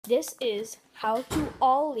This is how to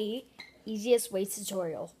ollie easiest way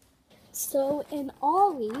tutorial. So an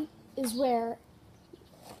ollie is where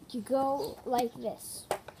you go like this.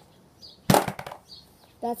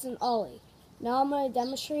 That's an ollie. Now I'm going to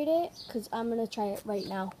demonstrate it because I'm going to try it right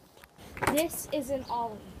now. This is an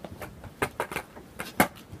ollie.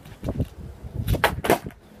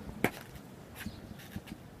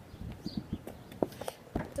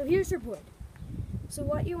 So here's your board. So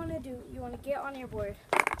what you want to do, you want to get on your board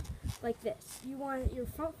like this. You want your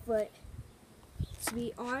front foot to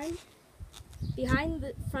be on behind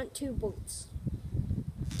the front two bolts.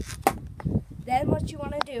 Then what you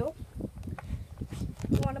want to do,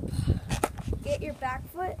 you want to get your back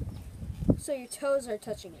foot so your toes are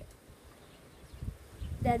touching it.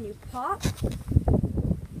 Then you pop,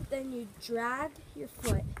 then you drag your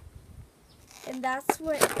foot, and that's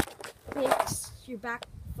what makes your back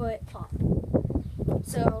foot pop.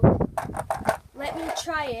 So let me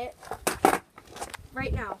try it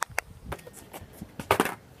right now.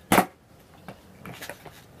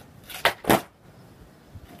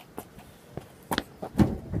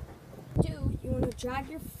 You want to drag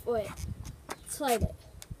your foot, slide it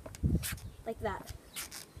like that.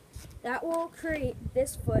 That will create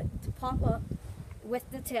this foot to pop up with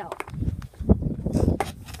the tail.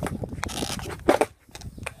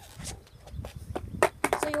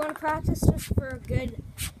 So you want to practice this for a good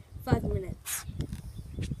 5 minutes.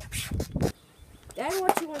 Then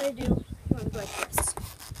what you want to do, you want to go like this.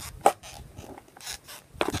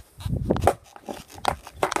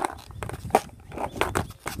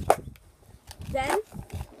 Then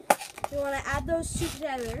you want to add those two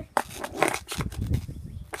together.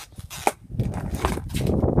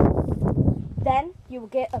 Then you will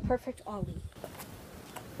get a perfect ollie.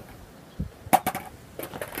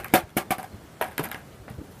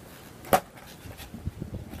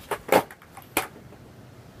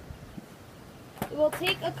 It will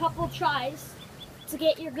take a couple tries to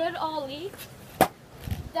get your good ollie.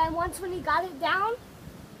 Then when you got it down,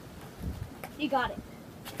 you got it.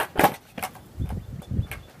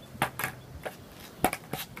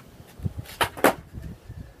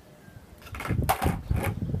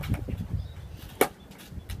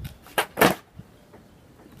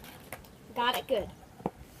 Got it good.